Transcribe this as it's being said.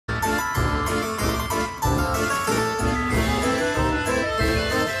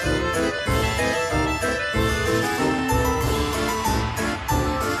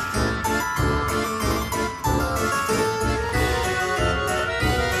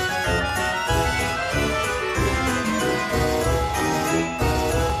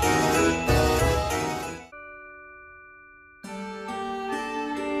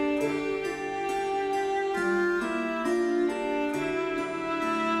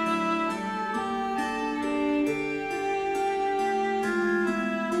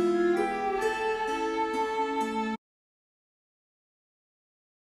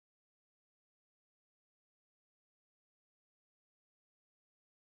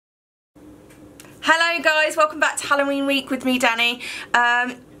Hello guys, welcome back to Halloween week with me, Danny.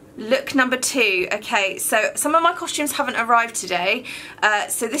 Look number 2. Okay, so some of my costumes haven't arrived today,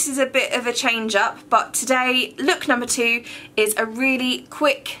 so this is a bit of a change up, but today look number 2 is a really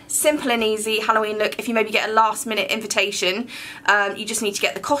quick, simple and easy Halloween look. If you maybe get a last minute invitation, you just need to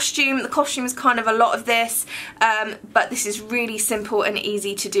get the costume. The costume is kind of a lot of this, but this is really simple and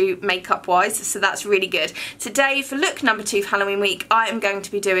easy to do makeup wise, so that's really good. Today for look number 2 for Halloween week, I am going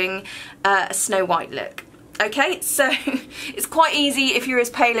to be doing a Snow White look. Okay, so it's quite easy if you're as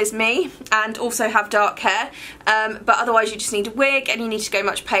pale as me and also have dark hair, but otherwise you just need a wig and you need to go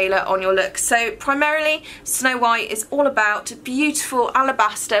much paler on your look. So primarily Snow White is all about beautiful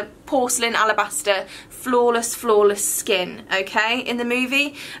alabaster, porcelain alabaster, flawless skin, okay? In the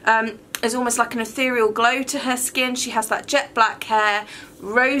movie, there's almost like an ethereal glow to her skin. She has that jet black hair,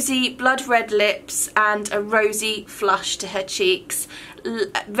 rosy blood red lips and a rosy flush to her cheeks.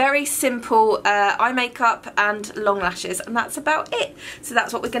 Very simple eye makeup and long lashes, and that's about it. So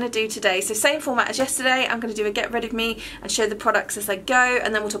that's what we're going to do today. So same format as yesterday, I'm going to do a get rid of me and show the products as I go,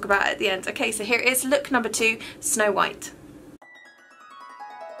 and then we'll talk about it at the end. Okay, so here it is, look number 2, Snow White.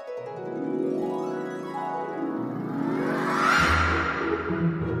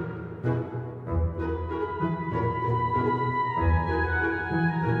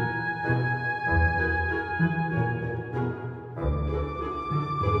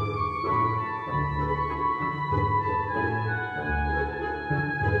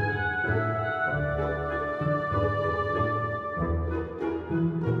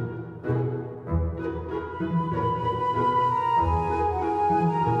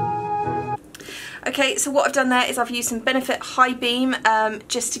 Okay, so what I've done there is I've used some Benefit High Beam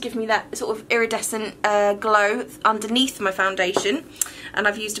just to give me that sort of iridescent glow underneath my foundation. And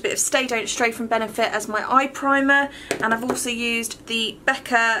I've used a bit of Stay Don't Stray from Benefit as my eye primer. And I've also used the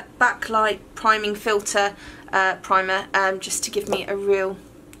Becca Backlight Priming Filter primer just to give me a real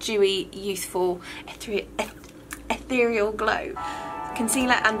dewy, youthful, ethereal glow.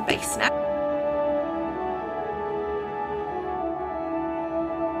 Concealer and base now.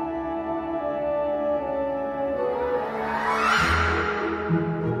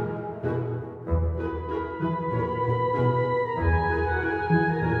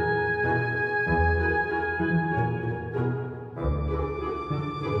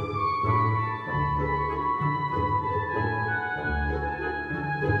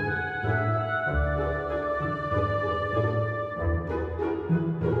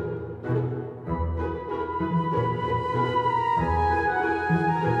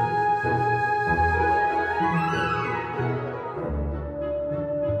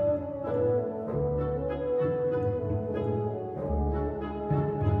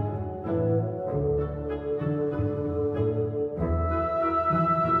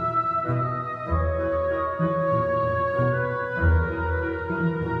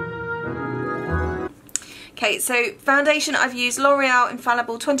 Okay, so foundation, I've used L'Oreal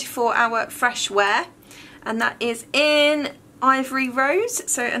Infallible 24-Hour Fresh Wear, and that is in Ivory Rose,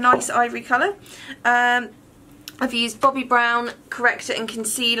 so a nice ivory colour. I've used Bobbi Brown Corrector and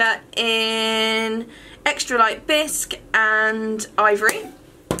Concealer in Extra Light Bisque and Ivory.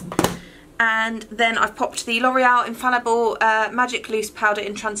 And then I've popped the L'Oreal Infallible Magic Loose Powder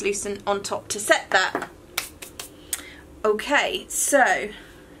in Translucent on top to set that. Okay, so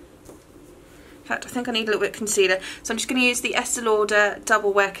in fact, I think I need a little bit of concealer, so I'm just going to use the Estee Lauder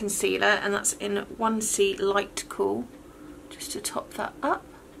Double Wear Concealer, and that's in 1C Light Cool, just to top that up.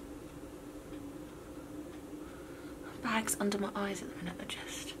 Bags under my eyes at the minute are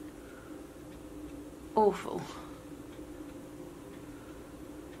just awful.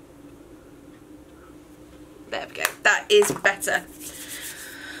 There we go, that is better.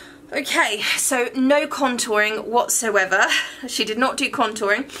 Okay, so no contouring whatsoever. She did not do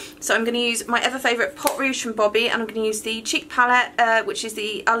contouring. So I'm going to use my ever favourite Pot Rouge from Bobbi, and I'm going to use the cheek palette, which is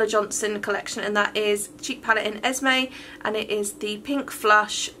the Ulla Johnson collection, and that is cheek palette in Esme, and it is the Pink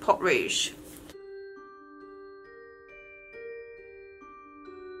Flush Pot Rouge.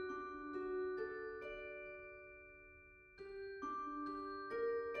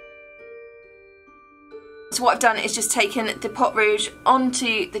 So what I've done is just taken the Pot Rouge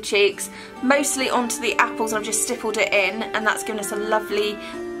onto the cheeks, mostly onto the apples, and I've just stippled it in, and that's given us a lovely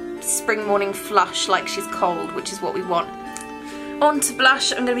spring morning flush like she's cold, which is what we want. On to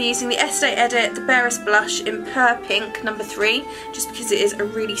blush, I'm going to be using the Estee Edit The Barest Blush in Pear Pink number 3, just because it is a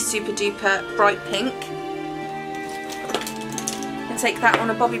really super duper bright pink. And take that on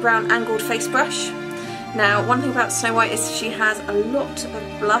a Bobbi Brown angled face brush. Now, one thing about Snow White is she has a lot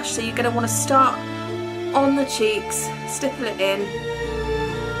of blush, so you're going to want to start on the cheeks, stipple it in,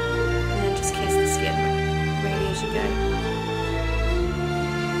 and then just kiss the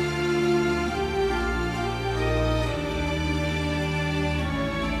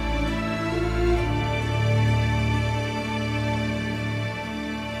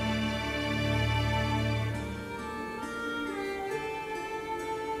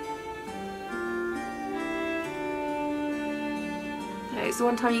it's the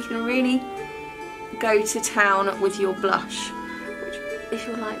one time you can really go to town with your blush, which, if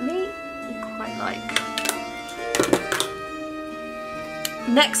you're like me, you quite like.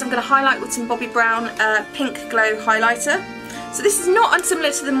 Next I'm going to highlight with some Bobbi Brown Pink Glow highlighter. So this is not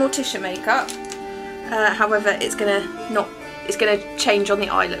unsimilar to the Morticia makeup, however it's going to change on the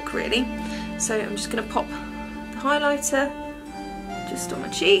eye look really. So I'm just going to pop the highlighter just on my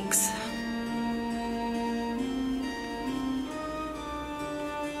cheeks.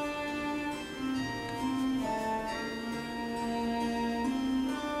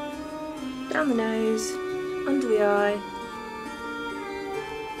 Down the nose, under the eye.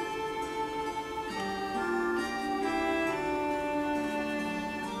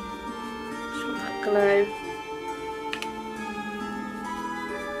 Just want that glow.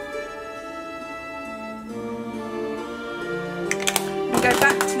 And go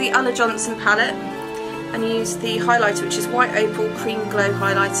back to the Ulla Johnson palette and use the highlighter, which is White Opal Cream Glow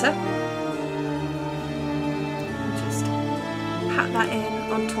Highlighter. And just pat that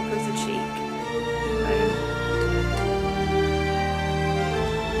in on top of the cheek.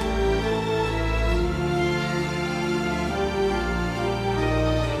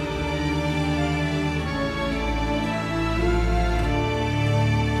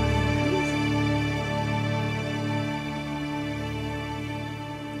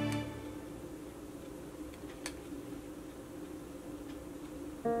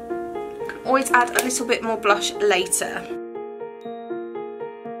 Always add a little bit more blush later.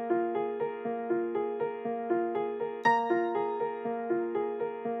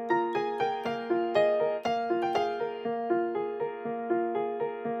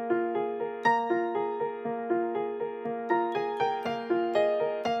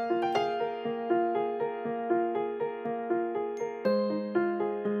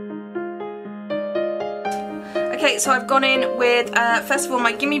 Okay, so I've gone in with, first of all,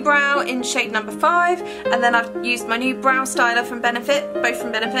 my Gimme Brow in shade number 5, and then I've used my new brow styler from Benefit, both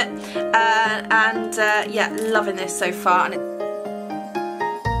from Benefit, and yeah, loving this so far. And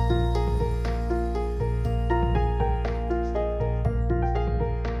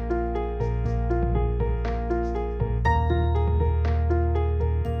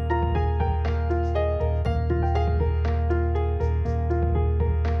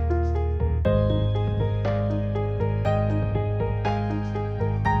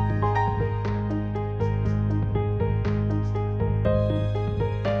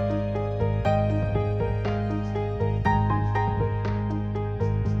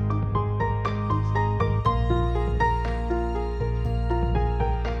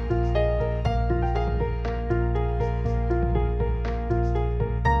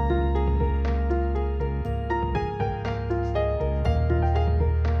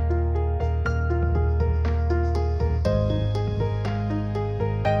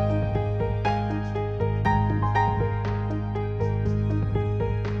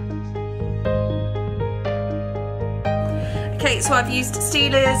okay, so I've used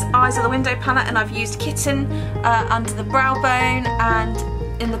Steeler's Eyes Are the Window palette, and I've used Kitten under the brow bone and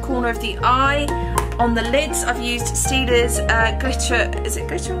in the corner of the eye. On the lids, I've used Steeler's Glitter, is it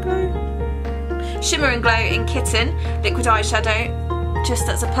Glitter and Glow? Shimmer and Glow in Kitten, liquid eyeshadow, just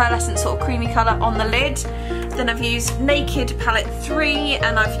as a pearlescent sort of creamy colour on the lid. Then I've used Naked palette 3,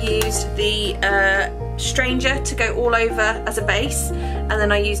 and I've used the Stranger to go all over as a base. And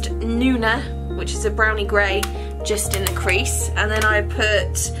then I used Nuna, which is a brownie grey, just in the crease, and then I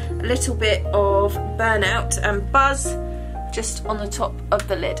put a little bit of Burnout and Buzz just on the top of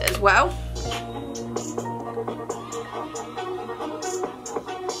the lid as well.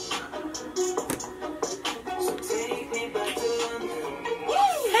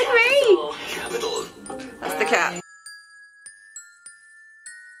 Henry! That's the cat.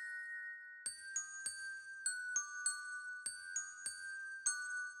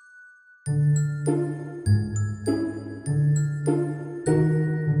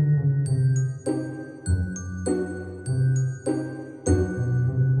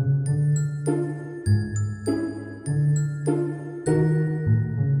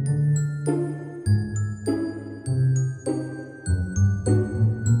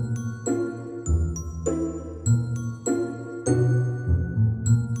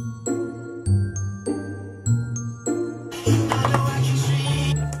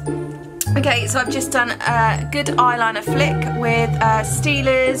 Okay, so I've just done a good eyeliner flick with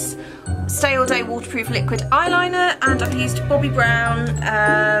Steeler's Stay All Day Waterproof Liquid Eyeliner, and I've used Bobbi Brown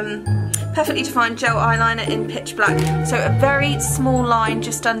Perfectly Defined Gel Eyeliner in Pitch Black. So a very small line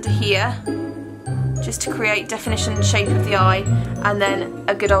just under here, just to create definition and shape of the eye, and then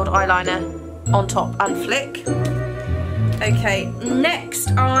a good old eyeliner on top and flick. Okay, next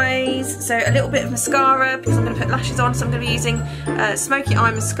eyes. So a little bit of mascara because I'm going to put lashes on. So I'm going to be using Smoky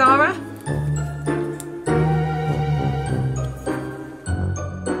Eye Mascara.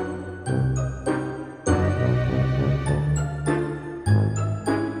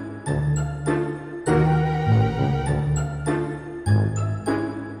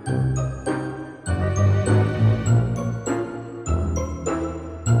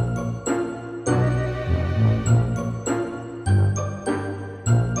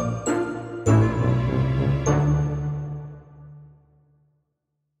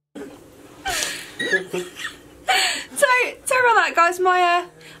 Sorry about that, guys. I'm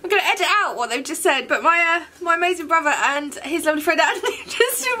going to edit out what they've just said, but my amazing brother and his lovely friend Andy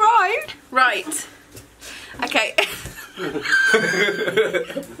just arrived. Right. Okay. Did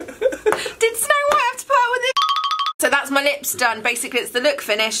Snow White have to put up with it? So that's my lips done. Basically, it's the look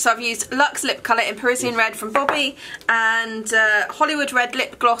finish. So I've used Luxe Lip Colour in Parisian Red from Bobbi and Hollywood Red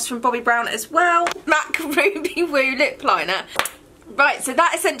Lip Gloss from Bobbi Brown as well. MAC Ruby Woo Lip Liner. Right, so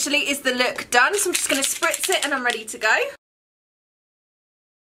that essentially is the look done. So I'm just going to spritz it and I'm ready to go.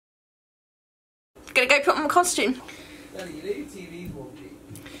 Gonna go put on my costume. Ellie, you know your TV's wonky.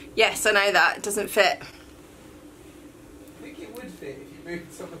 Yes, I know that. It doesn't fit. I think it would fit if you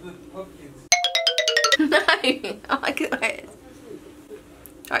moved some of the pumpkins. No, I like it the way it is.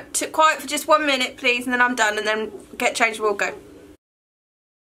 Right, quiet for just 1 minute, please, and then I'm done, and then get changed and we'll go.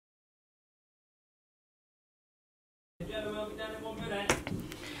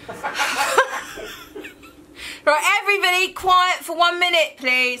 Right, everybody, quiet for 1 minute,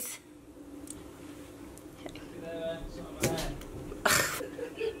 please.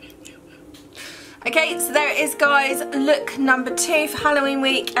 Okay, so there it is, guys, look number 2 for Halloween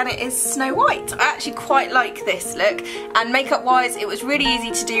week, and it is Snow White. I actually quite like this look, and makeup wise it was really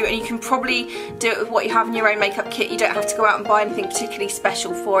easy to do, and you can probably do it with what you have in your own makeup kit. You don't have to go out and buy anything particularly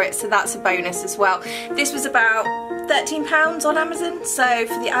special for it, so that's a bonus as well. This was about £13 on Amazon, so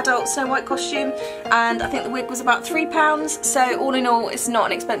for the adult Snow White costume, and I think the wig was about £3, so all in all it's not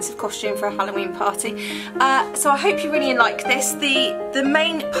an expensive costume for a Halloween party. So I hope you really like this. The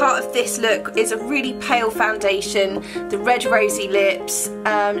main part of this look is a really pale foundation, the red rosy lips,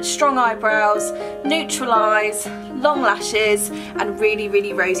 strong eyebrows, neutral eyes, long lashes, and really,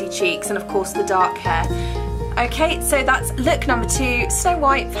 really rosy cheeks, and of course the dark hair. Okay, so that's look number 2, Snow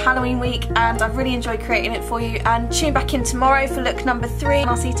White for Halloween week, and I've really enjoyed creating it for you, and tune back in tomorrow for look number 3, and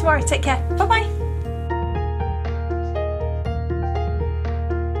I'll see you tomorrow. Take care, bye bye.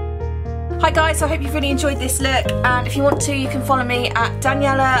 Hi guys, so I hope you've really enjoyed this look, and if you want to, you can follow me at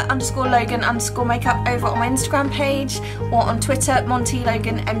Daniela_Logan_makeup over on my Instagram page, or on Twitter,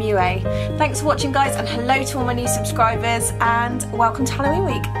 Monty_Logan MUA. Thanks for watching, guys, and hello to all my new subscribers, and welcome to Halloween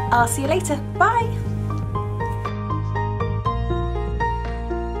week. I'll see you later. Bye.